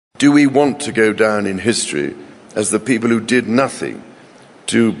Do we want to go down in history as the people who did nothing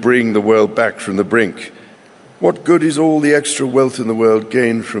to bring the world back from the brink? What good is all the extra wealth in the world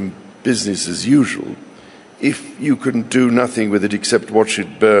gained from business as usual if you can do nothing with it except watch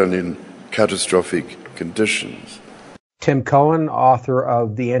it burn in catastrophic conditions? Tim Cohen, author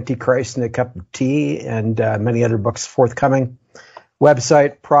of The Antichrist and a Cup of Tea and many other books forthcoming.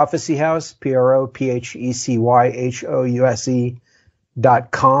 Website, Prophecy House, prophecyhouse.com.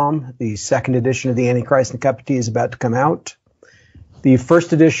 The second edition of The Antichrist and a Cup of Tea is about to come out. The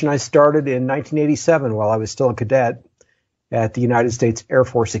first edition I started in 1987 while I was still a cadet at the United States Air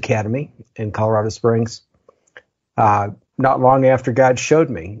Force Academy in Colorado Springs. Not long after God showed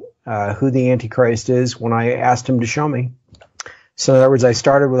me who the Antichrist is when I asked him to show me. So in other words, I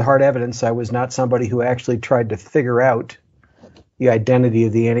started with hard evidence. I was not somebody who actually tried to figure out the identity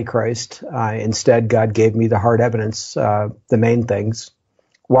of the Antichrist. Instead, God gave me the hard evidence, the main things,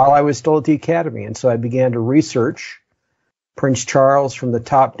 while I was still at the Academy. And so I began to research Prince Charles from the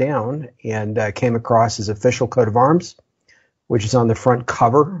top down and came across his official coat of arms, which is on the front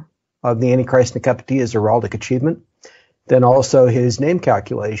cover of the Antichrist and a Cup of Tea as heraldic achievement. Then also his name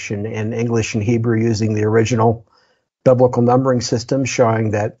calculation in English and Hebrew using the original biblical numbering system, showing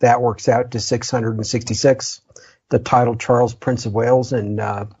that that works out to 666. The title Charles, Prince of Wales in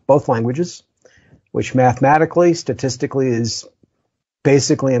both languages, which mathematically, statistically is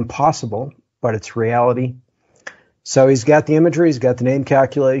basically impossible, but it's reality. So he's got the imagery, he's got the name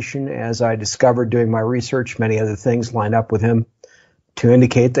calculation. As I discovered doing my research, many other things line up with him to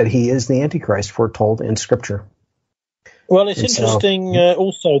indicate that he is the Antichrist foretold in Scripture. Well, it's interesting.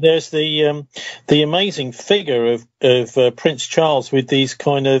 Also, there's the amazing figure of Prince Charles with these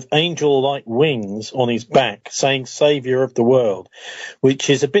kind of angel-like wings on his back, saying "Savior of the world," which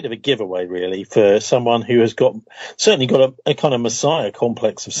is a bit of a giveaway, really, for someone who has certainly got a kind of Messiah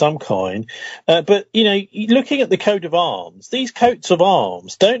complex of some kind. But you know, looking at the coat of arms, these coats of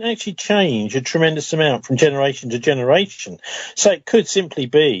arms don't actually change a tremendous amount from generation to generation. So it could simply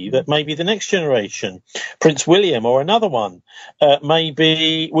be that maybe the next generation, Prince William or another one,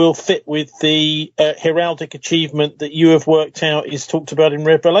 maybe will fit with the heraldic achievement that you have worked out is talked about in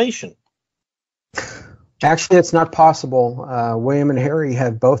Revelation. Actually, it's not possible. William and Harry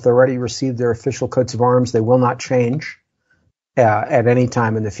have both already received their official coats of arms. They will not change at any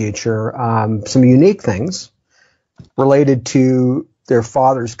time in the future. Some unique things related to their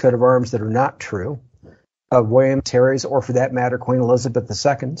father's coat of arms that are not true of William, Harry's, or for that matter, Queen Elizabeth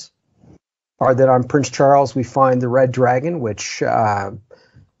II's. Are that on Prince Charles we find the red dragon, which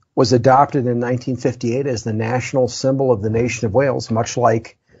was adopted in 1958 as the national symbol of the nation of Wales, much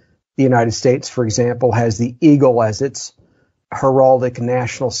like the United States, for example, has the eagle as its heraldic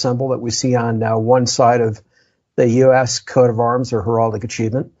national symbol that we see on one side of the U.S. coat of arms or heraldic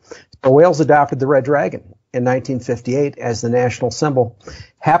achievement. So Wales adopted the red dragon in 1958 as the national symbol.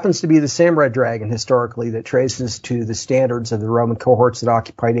 Happens to be the same red dragon historically that traces to the standards of the Roman cohorts that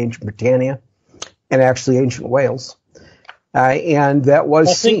occupied ancient Britannia and actually ancient Wales. And that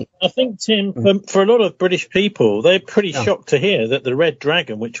was seen. I think, Tim, for a lot of British people, they're pretty shocked to hear that the red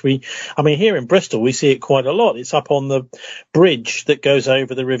dragon, which here in Bristol, we see it quite a lot. It's up on the bridge that goes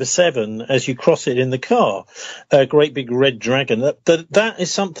over the River Severn as you cross it in the car. A great big red dragon. That is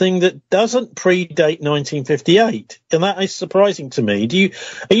something that doesn't predate 1958. And that is surprising to me.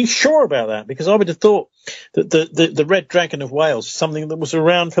 Are you sure about that? Because I would have thought that the red dragon of Wales is something that was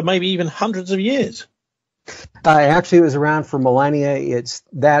around for maybe even hundreds of years. Actually, it was around for millennia. It's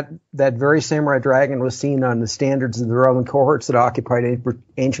that very same red dragon was seen on the standards of the Roman cohorts that occupied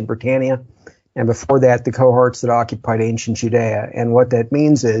ancient Britannia, and before that, the cohorts that occupied ancient Judea. And what that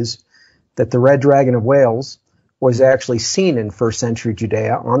means is that the red dragon of Wales was actually seen in first century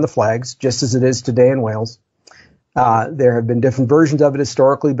Judea on the flags, just as it is today in Wales. There have been different versions of it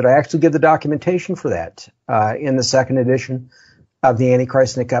historically, but I actually give the documentation for that in the second edition of the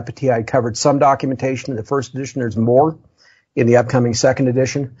Antichrist and a Cup of Tea. I covered some documentation in the first edition. There's more in the upcoming second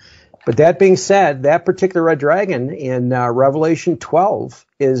edition. But that being said, that particular red dragon in Revelation 12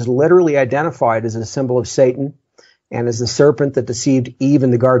 is literally identified as a symbol of Satan and as the serpent that deceived Eve in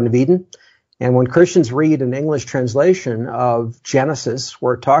the Garden of Eden. And when Christians read an English translation of Genesis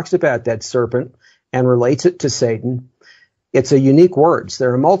where it talks about that serpent and relates it to Satan, it's a unique words.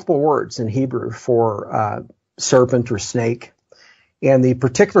 There are multiple words in Hebrew for serpent or snake. And the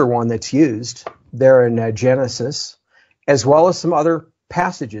particular one that's used there in Genesis, as well as some other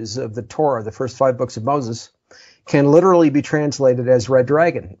passages of the Torah, the first 5 books of Moses, can literally be translated as red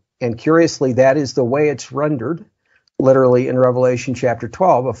dragon. And curiously, that is the way it's rendered, literally in Revelation chapter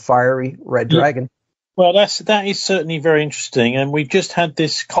 12, a fiery red dragon. Well, that is certainly very interesting, and we've just had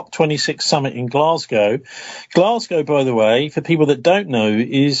this COP26 summit in Glasgow. Glasgow, by the way, for people that don't know,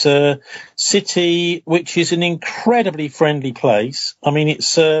 is a city which is an incredibly friendly place. I mean,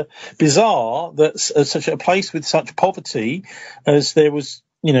 it's bizarre that such a place with such poverty, as there was,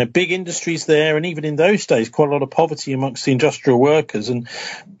 you know, big industries there, and even in those days, quite a lot of poverty amongst the industrial workers. And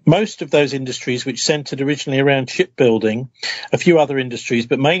most of those industries, which centred originally around shipbuilding, a few other industries,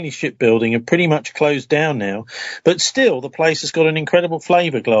 but mainly shipbuilding, have pretty much closed down now. But still, the place has got an incredible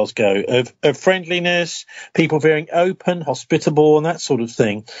flavour, Glasgow, of friendliness, people very open, hospitable, and that sort of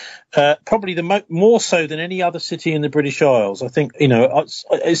thing. Probably more so than any other city in the British Isles. I think, you know,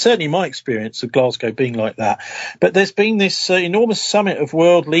 it's certainly my experience of Glasgow being like that. But there's been this enormous summit of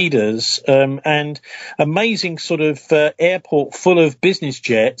world leaders and amazing sort of airport full of business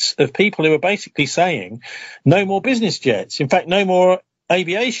jets of people who are basically saying no more business jets. In fact, no more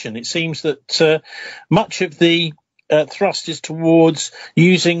aviation. It seems that much of the thrust is towards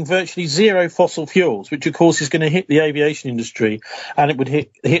using virtually zero fossil fuels, which of course is going to hit the aviation industry, and it would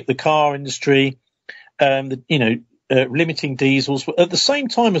hit the car industry, limiting diesels. At the same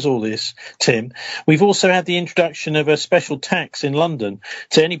time as all this, Tim, we've also had the introduction of a special tax in London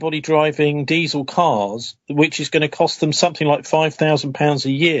to anybody driving diesel cars, which is going to cost them something like £5,000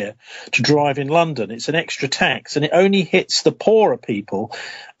 a year to drive in London. It's an extra tax, and it only hits the poorer people.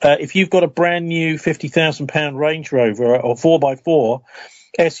 If you've got a brand new £50,000 Range Rover or 4x4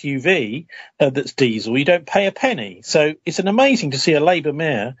 SUV that's diesel, you don't pay a penny. So it's an amazing to see a Labour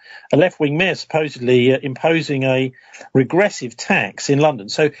mayor, a left-wing mayor, supposedly imposing a regressive tax in London.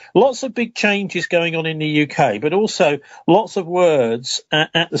 So lots of big changes going on in the UK, but also lots of words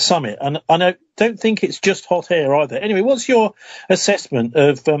at the summit. And I don't think it's just hot air either. Anyway, what's your assessment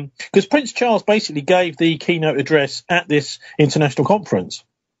of, because Prince Charles basically gave the keynote address at this international conference.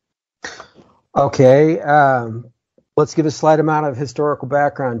 Okay. Let's give a slight amount of historical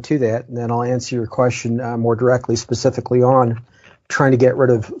background to that, and then I'll answer your question more directly, specifically on trying to get rid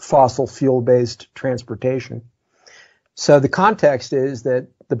of fossil fuel-based transportation. So the context is that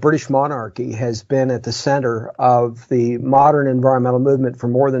the British monarchy has been at the center of the modern environmental movement for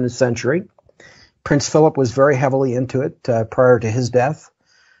more than a century. Prince Philip was very heavily into it prior to his death.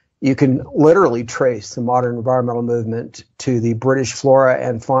 You can literally trace the modern environmental movement to the British Flora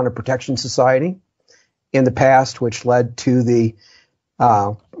and Fauna Protection Society in the past, which led to the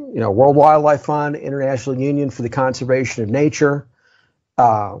World Wildlife Fund, International Union for the Conservation of Nature,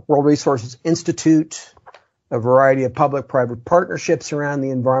 World Resources Institute, a variety of public-private partnerships around the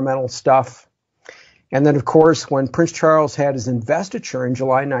environmental stuff. And then, of course, when Prince Charles had his investiture in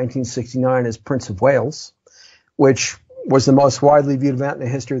July 1969 as Prince of Wales, which was the most widely viewed event in the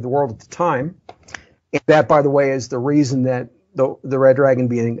history of the world at the time, and that, by the way, is the reason that the red dragon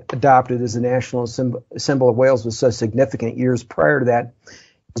being adopted as a national symbol of Wales was so significant years prior to that,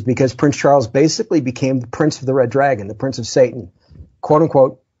 is because Prince Charles basically became the prince of the red dragon, the prince of Satan, quote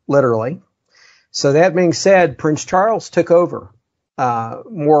unquote, literally. So that being said, Prince Charles took over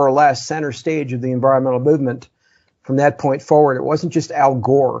more or less center stage of the environmental movement from that point forward. It wasn't just Al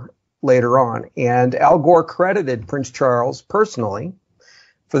Gore later on. And Al Gore credited Prince Charles personally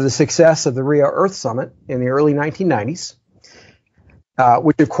for the success of the Rio Earth Summit in the early 1990s.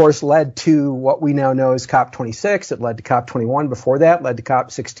 Which, of course, led to what we now know as COP26. It led to COP21 before that, led to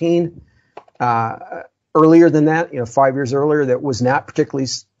COP16. Earlier than that, 5 years earlier, that was not particularly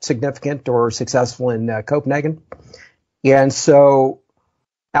significant or successful in Copenhagen. And so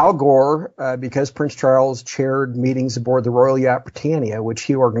Al Gore, because Prince Charles chaired meetings aboard the Royal Yacht Britannia, which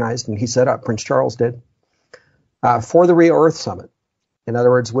he organized and he set up, Prince Charles did, for the Rio Earth Summit. In other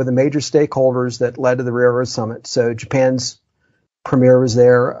words, with the major stakeholders that led to the Rio Earth Summit. So Japan's Premier was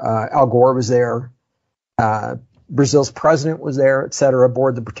there, Al Gore was there, Brazil's president was there, et cetera,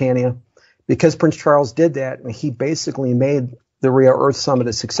 aboard the Britannia. Because Prince Charles did that, and he basically made the Rio Earth Summit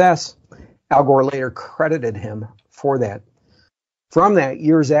a success, Al Gore later credited him for that. From that,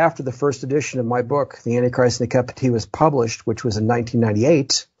 years after the first edition of my book, The Antichrist and the Cup of Tea, was published, which was in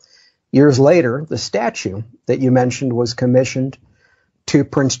 1998, years later, the statue that you mentioned was commissioned to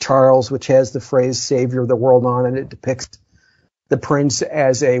Prince Charles, which has the phrase Savior of the World on it. It depicts the prince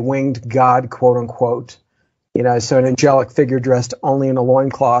as a winged god, quote unquote, so an angelic figure dressed only in a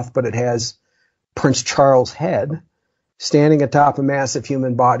loincloth, but it has Prince Charles' head standing atop a mass of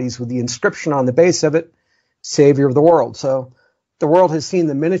human bodies with the inscription on the base of it, Savior of the World. So the world has seen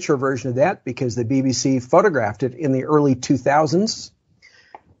the miniature version of that because the BBC photographed it in the early 2000s.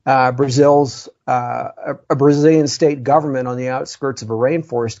 A Brazilian state government on the outskirts of a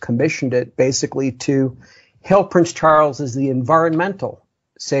rainforest commissioned it basically to hail Prince Charles as the environmental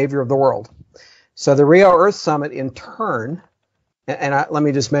savior of the world. So the Rio Earth Summit in turn, let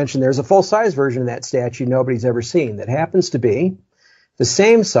me just mention there's a full-size version of that statue nobody's ever seen that happens to be the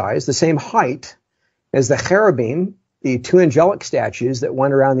same size, the same height as the cherubim, the two angelic statues that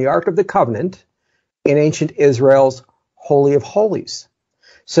went around the Ark of the Covenant in ancient Israel's Holy of Holies.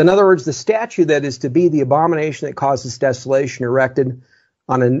 So in other words, the statue that is to be the abomination that causes desolation erected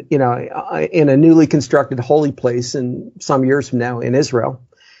on in a newly constructed holy place in some years from now in Israel,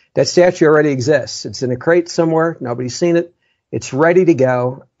 that statue already exists. It's in a crate somewhere. Nobody's seen it. It's ready to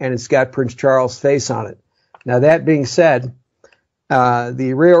go, and it's got Prince Charles' face on it. Now, that being said,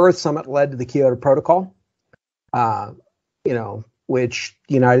 the Rio Earth Summit led to the Kyoto Protocol, which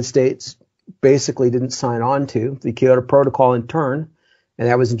the United States basically didn't sign on to. The Kyoto Protocol in turn, and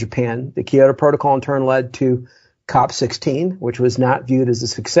that was in Japan, the Kyoto Protocol in turn led to COP16, which was not viewed as a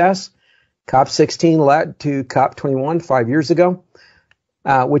success. COP16 led to COP21 5 years ago,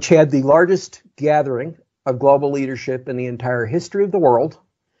 which had the largest gathering of global leadership in the entire history of the world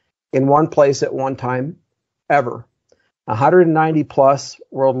in one place at one time ever. 190 plus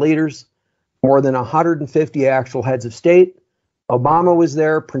world leaders, more than 150 actual heads of state. Obama was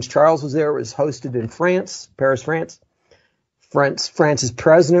there. Prince Charles was there. It was hosted in France, Paris, France. France's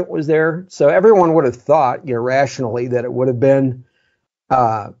president was there. So everyone would have thought, rationally, that it would have been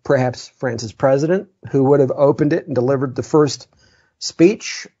perhaps France's president who would have opened it and delivered the first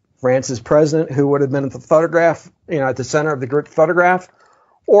speech. France's president who would have been at the photograph, at the center of the group photograph.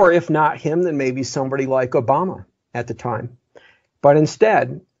 Or if not him, then maybe somebody like Obama at the time. But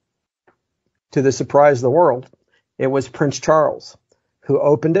instead, to the surprise of the world, it was Prince Charles who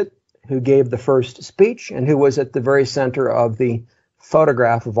opened it, who gave the first speech, and who was at the very center of the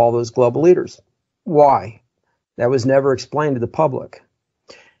photograph of all those global leaders. Why? That was never explained to the public.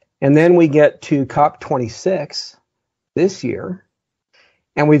 And then we get to COP26 this year,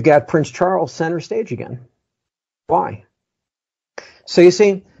 and we've got Prince Charles center stage again. Why? So you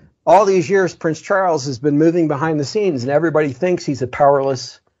see, all these years, Prince Charles has been moving behind the scenes, and everybody thinks he's a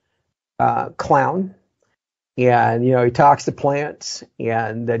powerless clown. And, he talks to plants,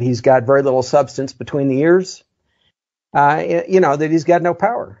 and that he's got very little substance between the ears, that he's got no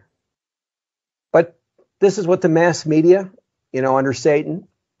power. But this is what the mass media, under Satan,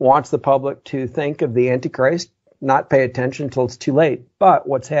 wants the public to think of the Antichrist, not pay attention until it's too late. But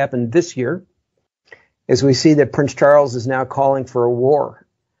what's happened this year is we see that Prince Charles is now calling for a war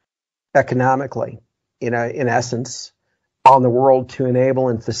economically, in essence, on the world to enable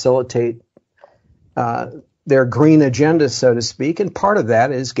and facilitate their green agenda, so to speak. And part of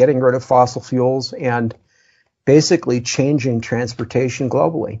that is getting rid of fossil fuels and basically changing transportation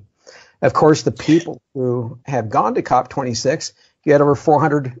globally. Of course, the people who have gone to COP26, you had over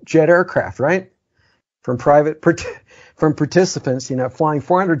 400 jet aircraft, right? From participants, flying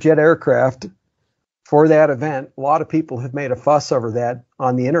 400 jet aircraft for that event. A lot of people have made a fuss over that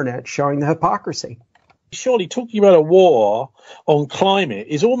on the internet, showing the hypocrisy. Surely talking about a war on climate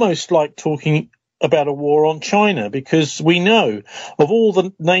is almost like talking about a war on China, because we know of all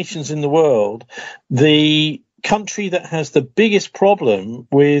the nations in the world, the country that has the biggest problem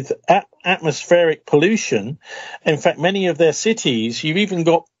with atmospheric pollution, in fact, many of their cities, you've even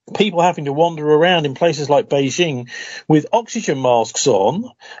got people having to wander around in places like Beijing with oxygen masks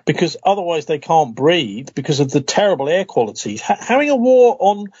on because otherwise they can't breathe because of the terrible air quality. Having a war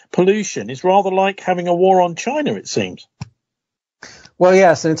on pollution is rather like having a war on China, it seems. Well,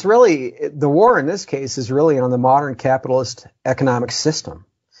 yes, and it's really, the war in this case is really on the modern capitalist economic system.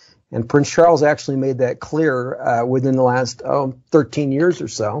 And Prince Charles actually made that clear within the last 13 years or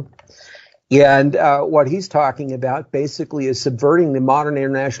so. And what he's talking about basically is subverting the modern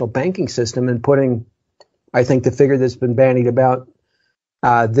international banking system and putting, I think, the figure that's been bandied about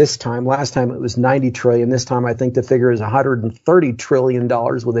this time. Last time it was 90 trillion. This time I think the figure is $130 trillion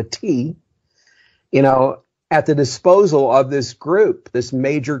with a T, at the disposal of this group, this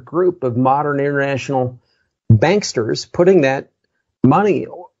major group of modern international banksters, putting that money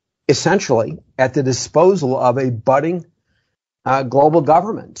essentially at the disposal of a budding global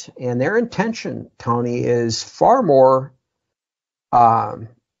government. And their intention, Tony, is far more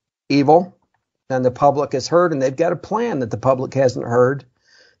evil than the public has heard. And they've got a plan that the public hasn't heard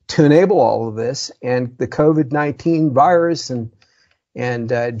to enable all of this. And the COVID-19 virus and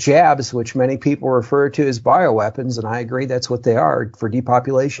jabs, which many people refer to as bioweapons, and I agree that's what they are for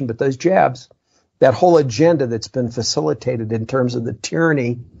depopulation, but those jabs, that whole agenda that's been facilitated in terms of the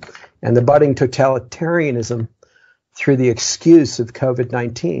tyranny and the budding totalitarianism through the excuse of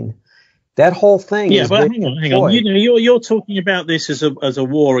COVID-19 That whole thing Yeah, is but hang on. You know, you're talking about this as a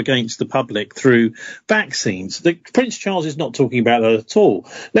war against the public through vaccines. Prince Charles is not talking about that at all.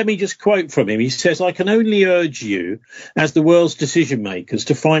 Let me just quote from him. He says, "I can only urge you, as the world's decision makers,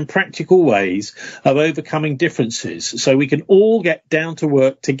 to find practical ways of overcoming differences so we can all get down to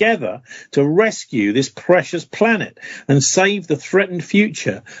work together to rescue this precious planet and save the threatened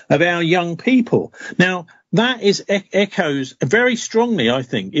future of our young people." Now, that echoes very strongly, I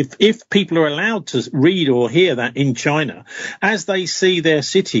think, if people are allowed to read or hear that in China, as they see their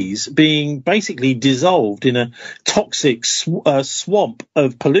cities being basically dissolved in a toxic swamp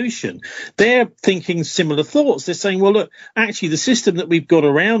of pollution, they're thinking similar thoughts. They're saying, well, look, actually, the system that we've got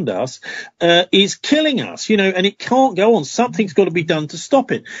around us is killing us, you know, and it can't go on. Something's got to be done to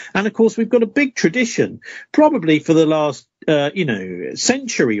stop it. And, of course, we've got a big tradition, probably for the last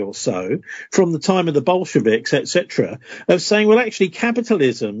century or so, from the time of the Bolsheviks, etc., of saying, well, actually,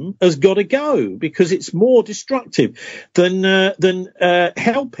 capitalism has got to go because it's more destructive than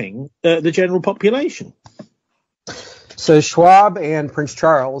helping the general population. So Schwab and Prince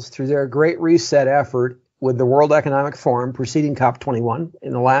Charles, through their Great Reset effort with the World Economic Forum preceding COP21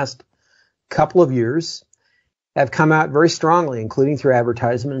 in the last couple of years, have come out very strongly, including through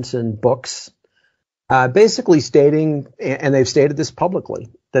advertisements and books, basically stating, and they've stated this publicly,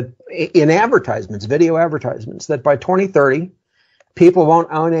 that in advertisements, video advertisements, that by 2030, people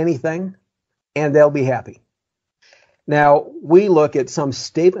won't own anything and they'll be happy. Now, we look at some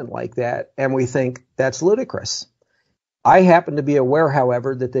statement like that and we think that's ludicrous. I happen to be aware,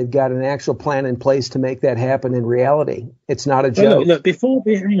 however, that they've got an actual plan in place to make that happen in reality. It's not a joke. Look, before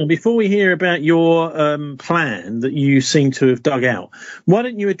we hear about your plan that you seem to have dug out, why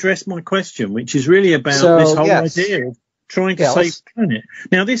don't you address my question, which is really about this whole idea of trying to save the planet.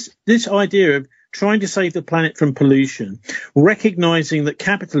 Now, this idea of trying to save the planet from pollution, recognizing that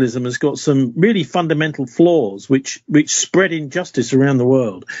capitalism has got some really fundamental flaws which spread injustice around the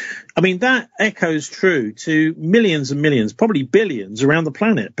world. I mean, that echoes true to millions and millions, probably billions around the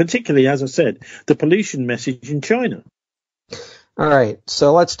planet, particularly, as I said, the pollution message in China. All right,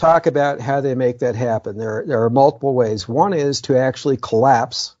 so let's talk about how they make that happen. There are multiple ways. One is to actually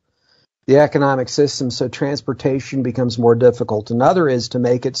collapse the economic system so transportation becomes more difficult. Another is to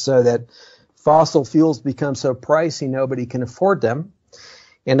make it so that fossil fuels become so pricey nobody can afford them.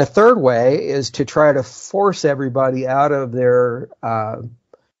 And a third way is to try to force everybody out of their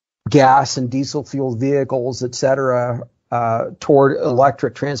gas and diesel fueled vehicles, et cetera, toward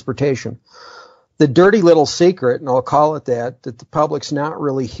electric transportation. The dirty little secret, and I'll call it that the public's not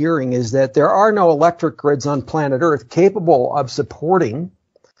really hearing, is that there are no electric grids on planet Earth capable of supporting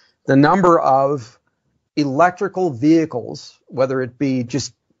the number of electrical vehicles, whether it be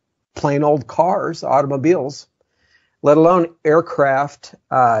just plain old cars, automobiles, let alone aircraft,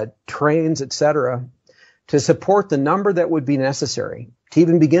 trains, etc., to support the number that would be necessary to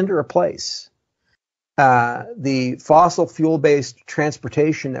even begin to replace the fossil fuel-based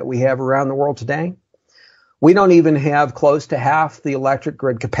transportation that we have around the world today. We don't even have close to half the electric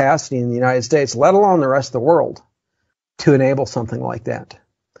grid capacity in the United States, let alone the rest of the world, to enable something like that.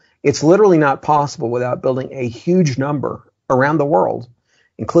 It's literally not possible without building a huge number around the world,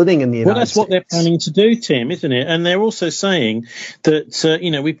 including in the United States. Well, that's what they're planning to do, Tim, isn't it? And they're also saying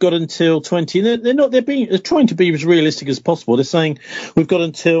that, we've got until 20. They're trying to be as realistic as possible. They're saying we've got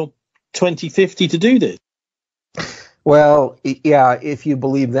until 2050 to do this. Well, yeah, if you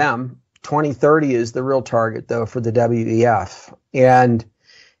believe them, 2030 is the real target, though, for the WEF. And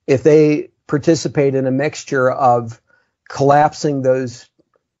if they participate in a mixture of collapsing those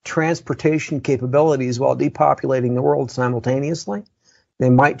transportation capabilities while depopulating the world simultaneously, they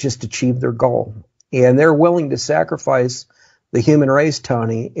might just achieve their goal. And they're willing to sacrifice the human race,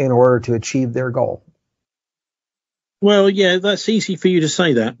 Tony, in order to achieve their goal. Well, yeah, that's easy for you to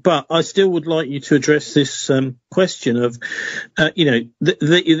say that, but I still would like you to address this question of,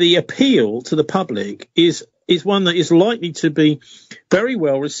 the appeal to the public is one that is likely to be very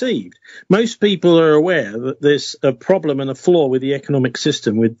well received. Most people are aware that there's a problem and a flaw with the economic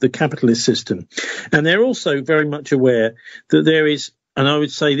system, with the capitalist system, and they're also very much aware that there is, and I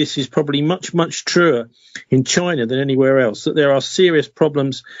would say this is probably much, much truer in China than anywhere else, that there are serious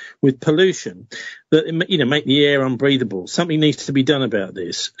problems with pollution that, make the air unbreathable. Something needs to be done about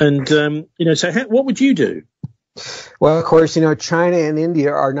this. And, so what would you do? Well, of course, China and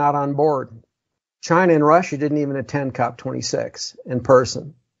India are not on board. China and Russia didn't even attend COP26 in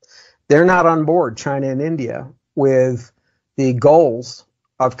person. They're not on board, China and India, with the goals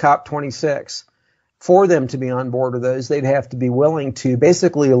of COP26. For them to be on board with those, they'd have to be willing to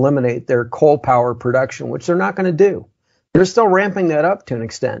basically eliminate their coal power production, which they're not going to do. They're still ramping that up to an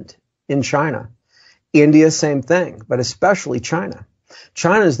extent in China. India, same thing, but especially China.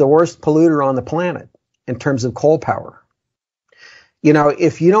 China is the worst polluter on the planet in terms of coal power. You know,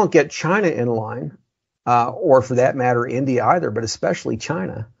 if you don't get China in line, or for that matter, India either, but especially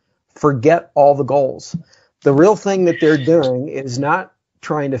China, forget all the goals. The real thing that they're doing is not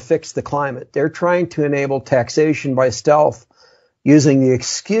trying to fix the climate. They're trying to enable taxation by stealth using the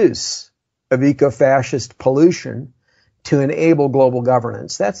excuse of eco-fascist pollution to enable global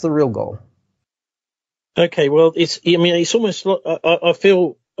governance. That's the real goal. Okay, well, it's almost, I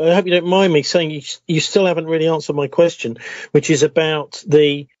feel, I hope you don't mind me saying you still haven't really answered my question, which is about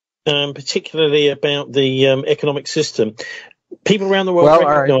particularly about the economic system. People around the world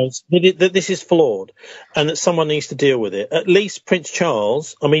recognise that this is flawed and that someone needs to deal with it. At least Prince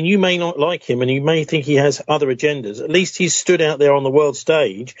Charles, I mean, you may not like him and you may think he has other agendas. At least he's stood out there on the world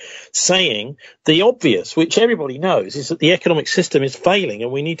stage saying the obvious, which everybody knows, is that the economic system is failing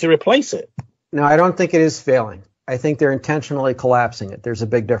and we need to replace it. No, I don't think it is failing. I think they're intentionally collapsing it. There's a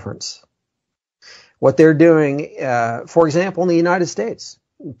big difference. What they're doing, for example, in the United States,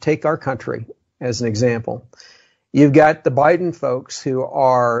 take our country as an example. You've got the Biden folks who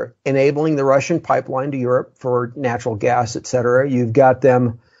are enabling the Russian pipeline to Europe for natural gas, et cetera. You've got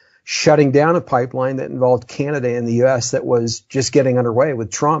them shutting down a pipeline that involved Canada and the U.S. that was just getting underway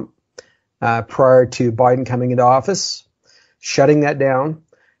with Trump prior to Biden coming into office, shutting that down,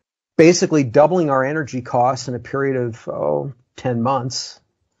 basically doubling our energy costs in a period of 10 months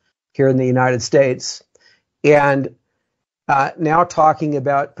here in the United States. And now talking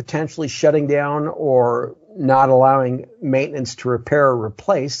about potentially shutting down or not allowing maintenance to repair or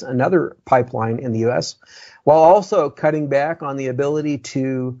replace another pipeline in the U.S., while also cutting back on the ability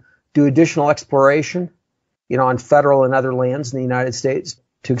to do additional exploration, on federal and other lands in the United States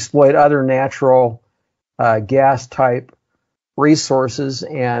to exploit other natural gas type resources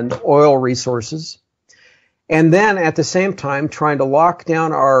and oil resources. And then at the same time, trying to lock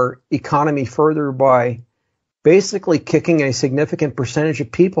down our economy further by basically kicking a significant percentage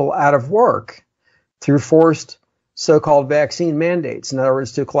of people out of work through forced so-called vaccine mandates. In other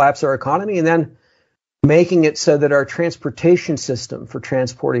words, to collapse our economy and then making it so that our transportation system for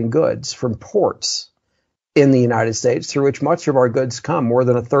transporting goods from ports in the United States, through which much of our goods come, more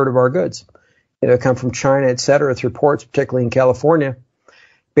than a third of our goods, come from China, et cetera, through ports, particularly in California,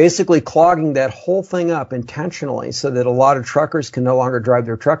 basically clogging that whole thing up intentionally so that a lot of truckers can no longer drive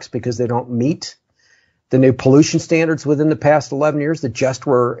their trucks because they don't meet the new pollution standards within the past 11 years that just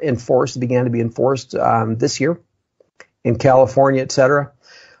were enforced, began to be enforced this year in California, et cetera.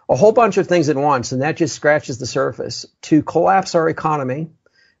 A whole bunch of things at once, and that just scratches the surface to collapse our economy,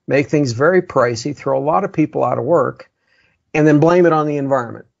 make things very pricey, throw a lot of people out of work, and then blame it on the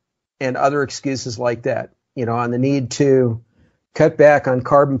environment and other excuses like that, on the need to cut back on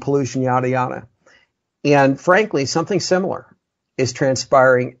carbon pollution, yada, yada. And frankly, something similar is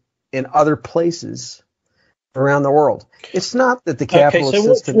transpiring in other places around the world. It's not that the capitalist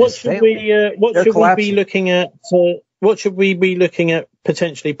system is failing. What should we be looking at? What should we be looking at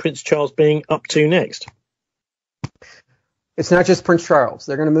potentially Prince Charles being up to next? It's not just Prince Charles.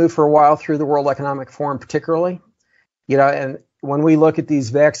 They're going to move for a while through the World Economic Forum, particularly. And when we look at these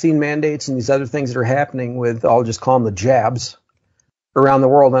vaccine mandates and these other things that are happening with, I'll just call them the jabs, around the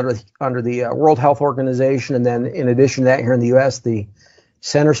world under the World Health Organization, and then in addition to that, here in the U.S., the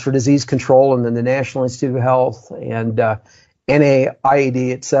Centers for Disease Control, and then the National Institute of Health, and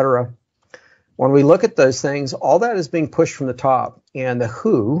NIAID, et cetera. When we look at those things, all that is being pushed from the top, and the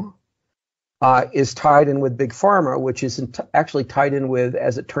WHO is tied in with Big Pharma, which is actually tied in with,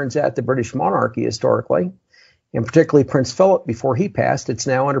 as it turns out, the British Monarchy historically, and particularly Prince Philip before he passed. It's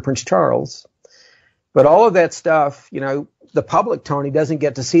now under Prince Charles. But all of that stuff, the public, Tony, doesn't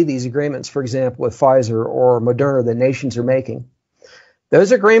get to see these agreements, for example, with Pfizer or Moderna that nations are making.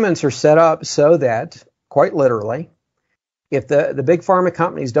 Those agreements are set up so that, quite literally, if the big pharma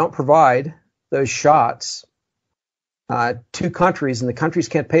companies don't provide those shots to countries and the countries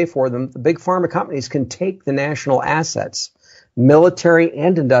can't pay for them, the big pharma companies can take the national assets, military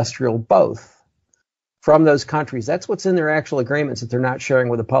and industrial, both, from those countries. That's what's in their actual agreements that they're not sharing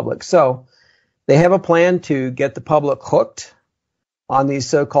with the public. So they have a plan to get the public hooked on these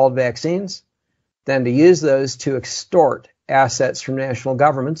so-called vaccines, then to use those to extort assets from national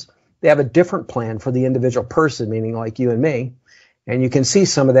governments. They have a different plan for the individual person, meaning like you and me. And you can see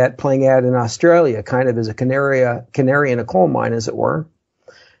some of that playing out in Australia, kind of as a canary in a coal mine, as it were.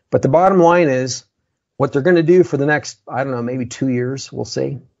 But the bottom line is what they're going to do for the next, maybe 2 years, we'll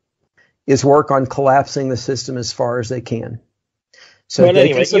see, is work on collapsing the system as far as they can. So well, they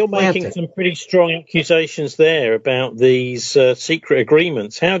anyway, can you're supplant making it. some pretty strong accusations there about these secret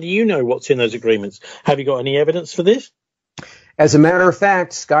agreements. How do you know what's in those agreements? Have you got any evidence for this? As a matter of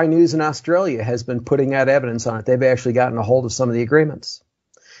fact, Sky News in Australia has been putting out evidence on it. They've actually gotten a hold of some of the agreements.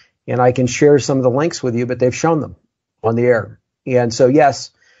 And I can share some of the links with you, but they've shown them on the air. And so,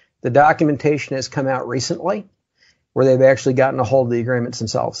 yes, the documentation has come out recently where they've actually gotten a hold of the agreements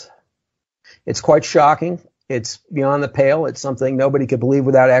themselves. It's quite shocking. It's beyond the pale. It's something nobody could believe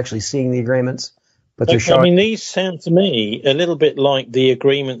without actually seeing the agreements. But they're showing. I mean, these sound to me a little bit like the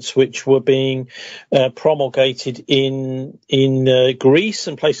agreements which were being promulgated in Greece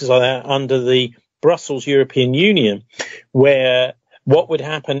and places like that under the Brussels European Union, where what would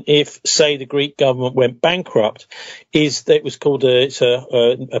happen if, say, the Greek government went bankrupt is that it was called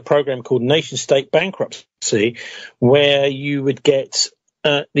a program called nation-state bankruptcy, where you would get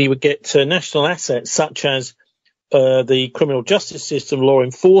national assets such as the criminal justice system, law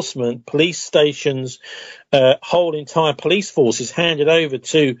enforcement, police stations, whole entire police forces handed over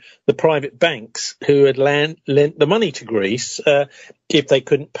to the private banks who had lent the money to Greece if they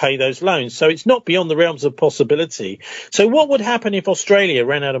couldn't pay those loans. So it's not beyond the realms of possibility. So what would happen if Australia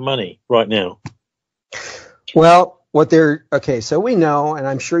ran out of money right now? Well, so we know, and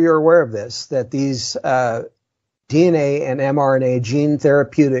I'm sure you're aware of this, that these DNA and mRNA gene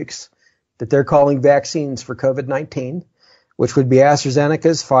therapeutics that they're calling vaccines for COVID-19, which would be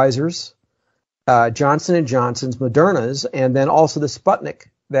AstraZeneca's, Pfizer's, Johnson & Johnson's, Moderna's, and then also the Sputnik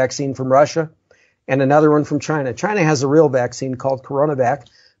vaccine from Russia and another one from China. China has a real vaccine called CoronaVac,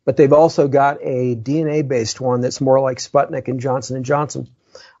 but they've also got a DNA-based one that's more like Sputnik and Johnson & Johnson.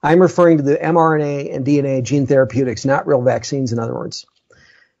 I'm referring to the mRNA and DNA gene therapeutics, not real vaccines, in other words.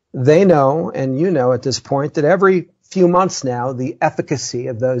 They know, and you know at this point, that every few months now, the efficacy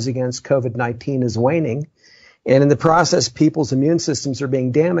of those against COVID-19 is waning. And in the process, people's immune systems are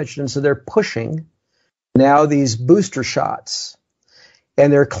being damaged. And so they're pushing now these booster shots.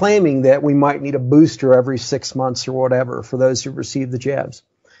 And they're claiming that we might need a booster every 6 months or whatever for those who receive the jabs.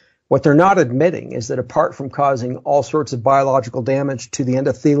 What they're not admitting is that apart from causing all sorts of biological damage to the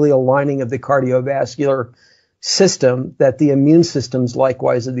endothelial lining of the cardiovascular system, that the immune systems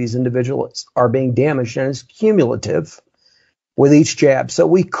likewise of these individuals are being damaged, and it's cumulative with each jab. So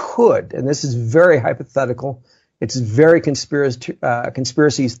we could, and this is very hypothetical, it's very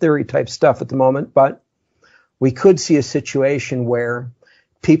conspiracy theory type stuff at the moment, but we could see a situation where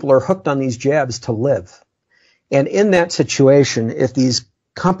people are hooked on these jabs to live. And in that situation, if these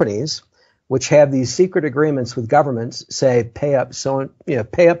companies, which have these secret agreements with governments, say pay up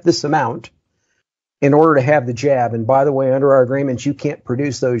this amount in order to have the jab. And by the way, under our agreements, you can't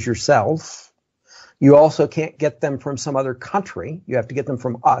produce those yourself. You also can't get them from some other country. You have to get them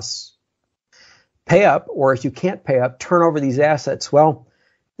from us. Pay up, or if you can't pay up, turn over these assets. Well,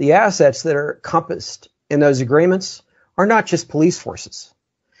 the assets that are encompassed in those agreements are not just police forces.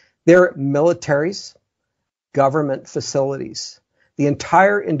 They're militaries, government facilities, the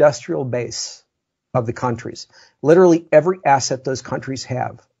entire industrial base of the countries, literally every asset those countries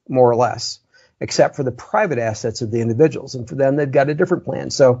have, more or less, except for the private assets of the individuals. And for them, they've got a different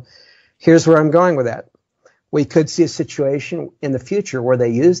plan. So here's where I'm going with that. We could see a situation in the future where they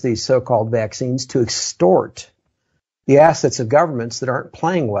use these so-called vaccines to extort the assets of governments that aren't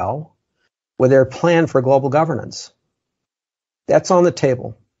playing well with their plan for global governance. That's on the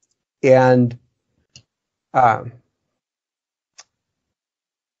table. And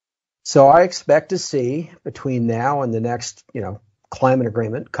so I expect to see between now and the next, climate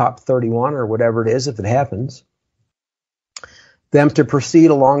agreement, COP31 or whatever it is, if it happens, them to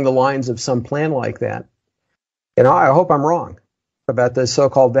proceed along the lines of some plan like that. And I hope I'm wrong about those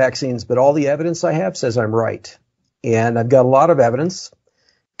so-called vaccines, but all the evidence I have says I'm right. And I've got a lot of evidence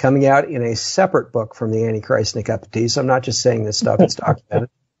coming out in a separate book from the Antichrist and the Cup of Tea. So I'm not just saying this stuff, it's documented.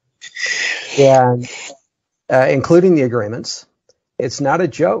 And including the agreements. It's not a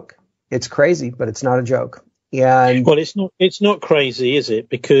joke. It's crazy, but it's not a joke. And well, it's not crazy, is it?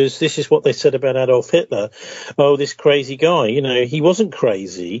 Because this is what they said about Adolf Hitler. Oh, this crazy guy. He wasn't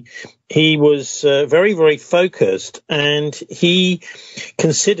crazy. He was very, very focused, and he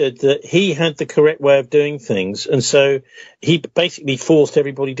considered that he had the correct way of doing things. And so he basically forced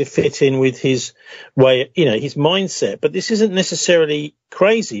everybody to fit in with his way, his mindset. But this isn't necessarily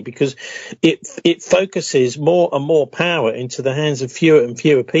crazy, because it focuses more and more power into the hands of fewer and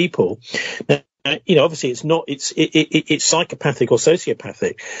fewer people. Now, obviously it's psychopathic or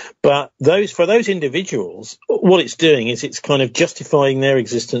sociopathic, but for those individuals, what it's doing is it's kind of justifying their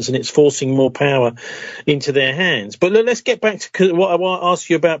existence and it's forcing more power into their hands. But let's get back to what I want to ask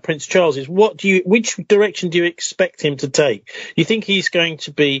you about Prince Charles is which direction do you expect him to take? You think he's going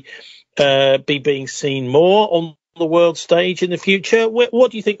to be being seen more on the world stage in the future?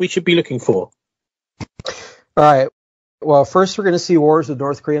 What do you think we should be looking for? All right. Well, first we're going to see wars with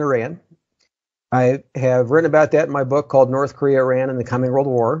North Korea and Iran. I have written about that in my book called North Korea, Iran, and the Coming World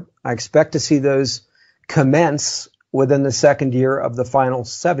War. I expect to see those commence within the second year of the final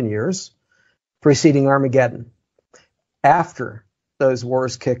 7 years preceding Armageddon. After those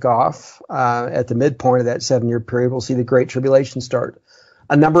wars kick off, at the midpoint of that 7-year period, we'll see the Great Tribulation start.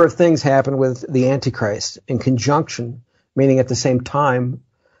 A number of things happen with the Antichrist in conjunction, meaning at the same time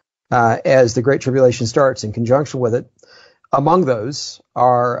as the Great Tribulation starts, in conjunction with it. Among those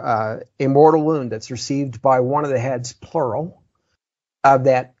are a mortal wound that's received by one of the heads, plural, of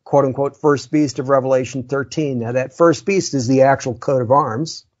that quote-unquote first beast of Revelation 13. Now, that first beast is the actual coat of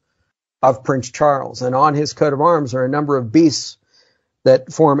arms of Prince Charles. And on his coat of arms are a number of beasts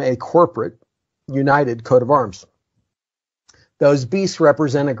that form a corporate, united coat of arms. Those beasts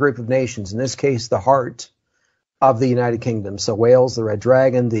represent a group of nations, in this case, the heart of the United Kingdom. So Wales, the red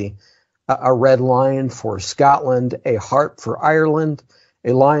dragon, a red lion for Scotland, a hart for Ireland,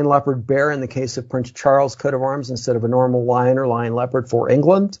 a lion, leopard, bear in the case of Prince Charles' coat of arms instead of a normal lion or lion, leopard for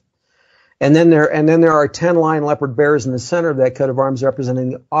England. And then there are 10 lion, leopard, bears in the center of that coat of arms representing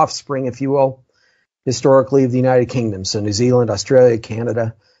the offspring, if you will, historically of the United Kingdom. So New Zealand, Australia,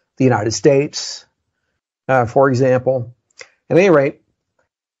 Canada, the United States, for example. At any rate,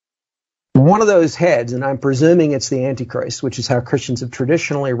 one of those heads, and I'm presuming it's the Antichrist, which is how Christians have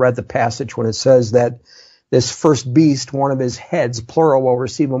traditionally read the passage when it says that this first beast, one of his heads, plural, will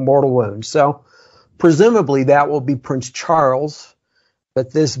receive a mortal wound. So presumably that will be Prince Charles,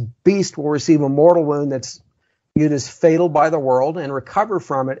 but this beast will receive a mortal wound that's viewed as fatal by the world and recover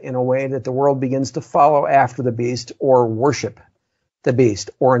from it in a way that the world begins to follow after the beast or worship the beast,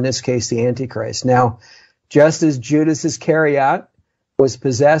 or in this case, the Antichrist. Now, just as Judas Iscariot was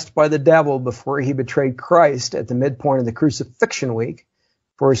possessed by the devil before he betrayed Christ at the midpoint of the crucifixion week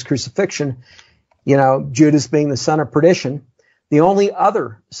for his crucifixion, Judas being the son of perdition, the only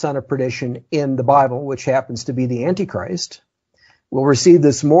other son of perdition in the Bible, which happens to be the Antichrist, will receive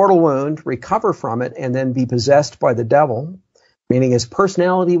this mortal wound, recover from it, and then be possessed by the devil, meaning his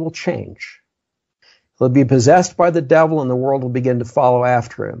personality will change. He'll be possessed by the devil and the world will begin to follow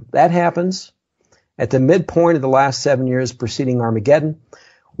after him. That happens at the midpoint of the last 7 years preceding Armageddon.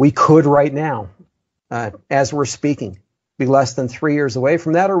 We could right now, as we're speaking, be less than 3 years away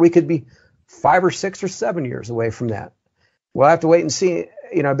from that, or we could be 5 or 6 or 7 years away from that. We'll have to wait and see,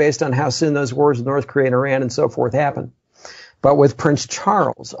 based on how soon those wars with North Korea and Iran and so forth happen. But with Prince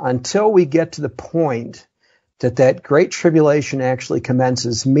Charles, until we get to the point that great tribulation actually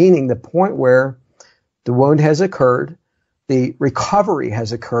commences, meaning the point where the wound has occurred, the recovery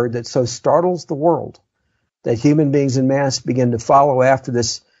has occurred that so startles the world that human beings en masse begin to follow after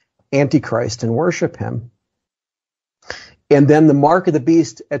this Antichrist and worship him. And then the mark of the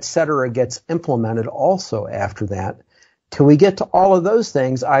beast, etc., gets implemented also after that. Till we get to all of those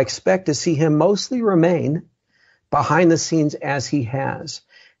things, I expect to see him mostly remain behind the scenes as he has.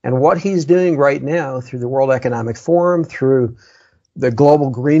 And what he's doing right now through the World Economic Forum, through the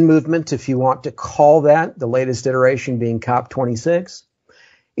global green movement, if you want to call that, the latest iteration being COP26,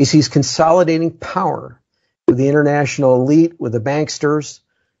 is he's consolidating power with the international elite, with the banksters,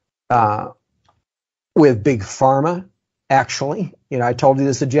 with Big Pharma, actually. I told you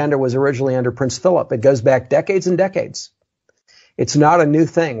this agenda was originally under Prince Philip. It goes back decades and decades. It's not a new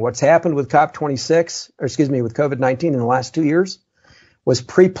thing. What's happened with COP26, with COVID-19 in the last 2 years was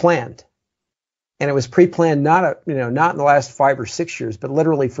pre-planned. And it was pre-planned not in the last 5 or 6 years, but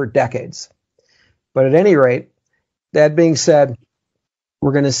literally for decades. But at any rate, that being said,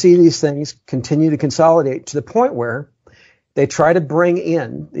 we're going to see these things continue to consolidate to the point where they try to bring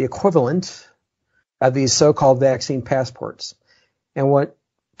in the equivalent of these so-called vaccine passports. And what,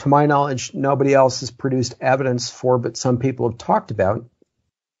 to my knowledge, nobody else has produced evidence for, but some people have talked about,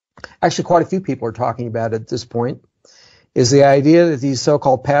 actually quite a few people are talking about it at this point, is the idea that these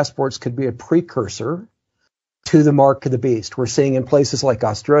so-called passports could be a precursor to the mark of the beast. We're seeing in places like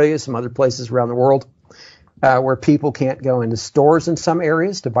Australia, some other places around the world, where people can't go into stores in some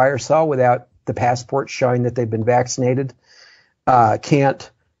areas to buy or sell without the passport showing that they've been vaccinated,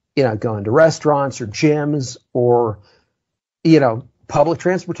 can't go into restaurants or gyms or, public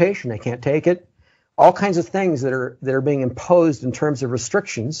transportation. They can't take it. All kinds of things that are being imposed in terms of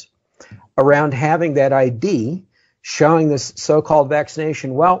restrictions around having that ID showing this so-called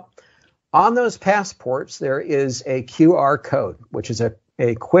vaccination? Well, on those passports, there is a QR code, which is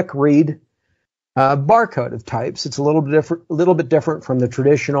a quick read barcode of types. It's a little bit different from the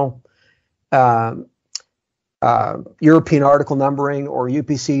traditional European article numbering or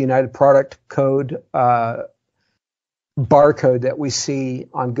UPC United Product Code barcode that we see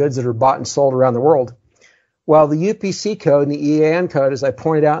on goods that are bought and sold around the world. Well, the UPC code and the EAN code, as I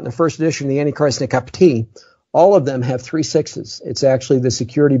pointed out in the first edition of the Antichrist and the Cup of Tea, all of them have 3 6s. It's actually the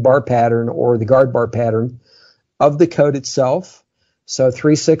security bar pattern or the guard bar pattern of the code itself. So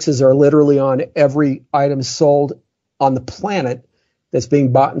 3 6s are literally on every item sold on the planet that's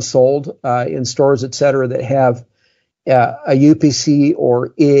being bought and sold in stores, et cetera, that have a UPC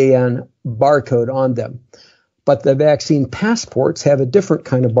or EAN barcode on them. But the vaccine passports have a different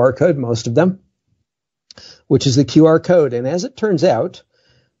kind of barcode, most of them, which is the QR code. And as it turns out,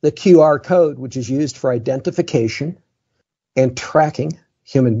 the QR code, which is used for identification and tracking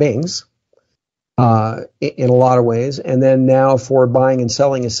human beings in a lot of ways, and then now for buying and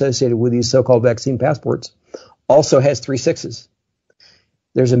selling associated with these so-called vaccine passports, also has 3 6s.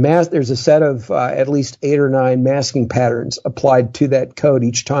 There's a set of at least 8 or 9 masking patterns applied to that code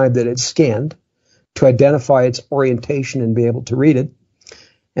each time that it's scanned to identify its orientation and be able to read it.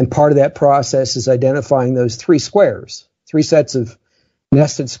 And part of that process is identifying those 3 squares, 3 sets of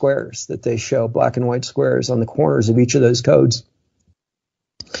nested squares that they show, black and white squares on the corners of each of those codes.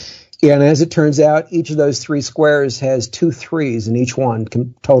 And as it turns out, each of those 3 squares has 2 3s in each one,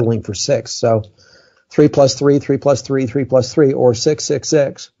 totaling for 6. So 3 plus 3, 3 plus 3, 3 plus 3, or 6, 6,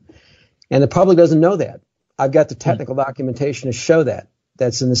 6. And the public doesn't know that. I've got the technical documentation to show that.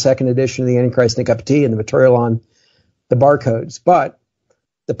 That's in the second edition of the Antichrist and the Cup of Tea and the material on the barcodes. But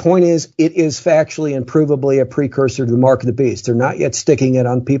the point is, it is factually and provably a precursor to the mark of the beast. They're not yet sticking it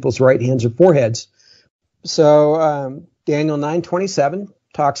on people's right hands or foreheads. So Daniel 9:27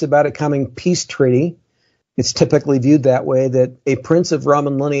 talks about a coming peace treaty. It's typically viewed that way, that a prince of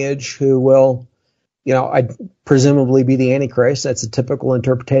Roman lineage who will, I'd presumably be the Antichrist, that's a typical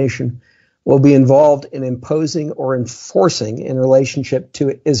interpretation, will be involved in imposing or enforcing in relationship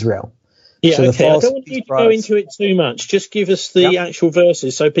to Israel. Yeah, so okay. I don't want you to go into it too much. Just give us the actual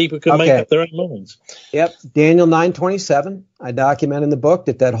verses so people can make up their own minds. Yep. Daniel 9:27. I document in the book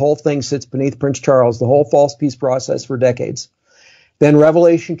that whole thing sits beneath Prince Charles, the whole false peace process for decades. Then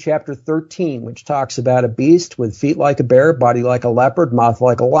Revelation chapter 13, which talks about a beast with feet like a bear, body like a leopard, mouth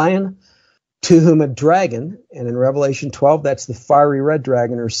like a lion, to whom a dragon, and in Revelation 12, that's the fiery red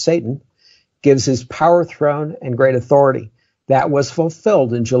dragon or Satan, gives his power, throne, and great authority. That was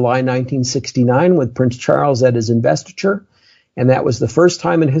fulfilled in July 1969 with Prince Charles at his investiture, and that was the first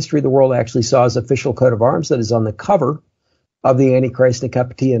time in history the world actually saw his official coat of arms that is on the cover of the Antichrist and the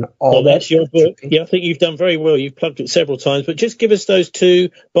Cup of Tea and all that. That's your book. Yeah, I think you've done very well. You've plugged it several times, but just give us those 2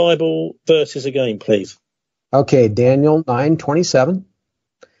 Bible verses again, please. Okay, Daniel 9:27,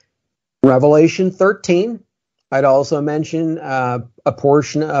 Revelation 13. I'd also mention a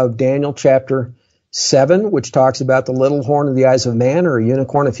portion of Daniel chapter 7, which talks about the little horn of the eyes of man, or a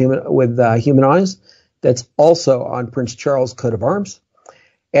unicorn of with human eyes. That's also on Prince Charles' coat of arms.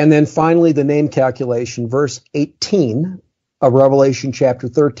 And then finally, the name calculation, verse 18 of Revelation chapter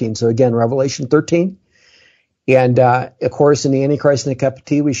 13. So again, Revelation 13. And of course, in the Antichrist and the Cup of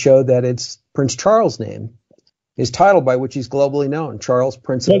Tea, we show that it's Prince Charles' name, his title by which he's globally known, Charles,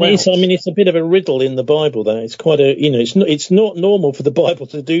 Prince of Wales. It's a bit of a riddle in the Bible. That it's quite a, it's not normal for the Bible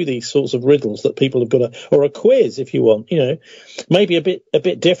to do these sorts of riddles that people have got or a quiz, if you want. Maybe a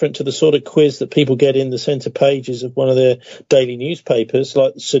bit different to the sort of quiz that people get in the centre pages of one of their daily newspapers,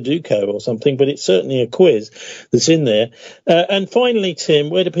 like Sudoku or something. But it's certainly a quiz that's in there. And finally, Tim,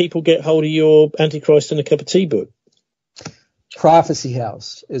 where do people get hold of your Antichrist and a Cup of Tea book? Prophecy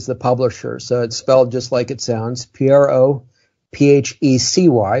House is the publisher, so it's spelled just like it sounds, P-R-O-P-H-E-C-Y,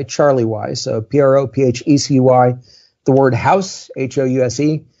 Charlie Y, so P-R-O-P-H-E-C-Y, the word house,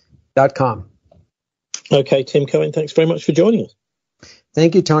 House.com. Okay, Tim Cohen, thanks very much for joining us.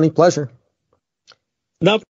 Thank you, Tony. Pleasure. Love.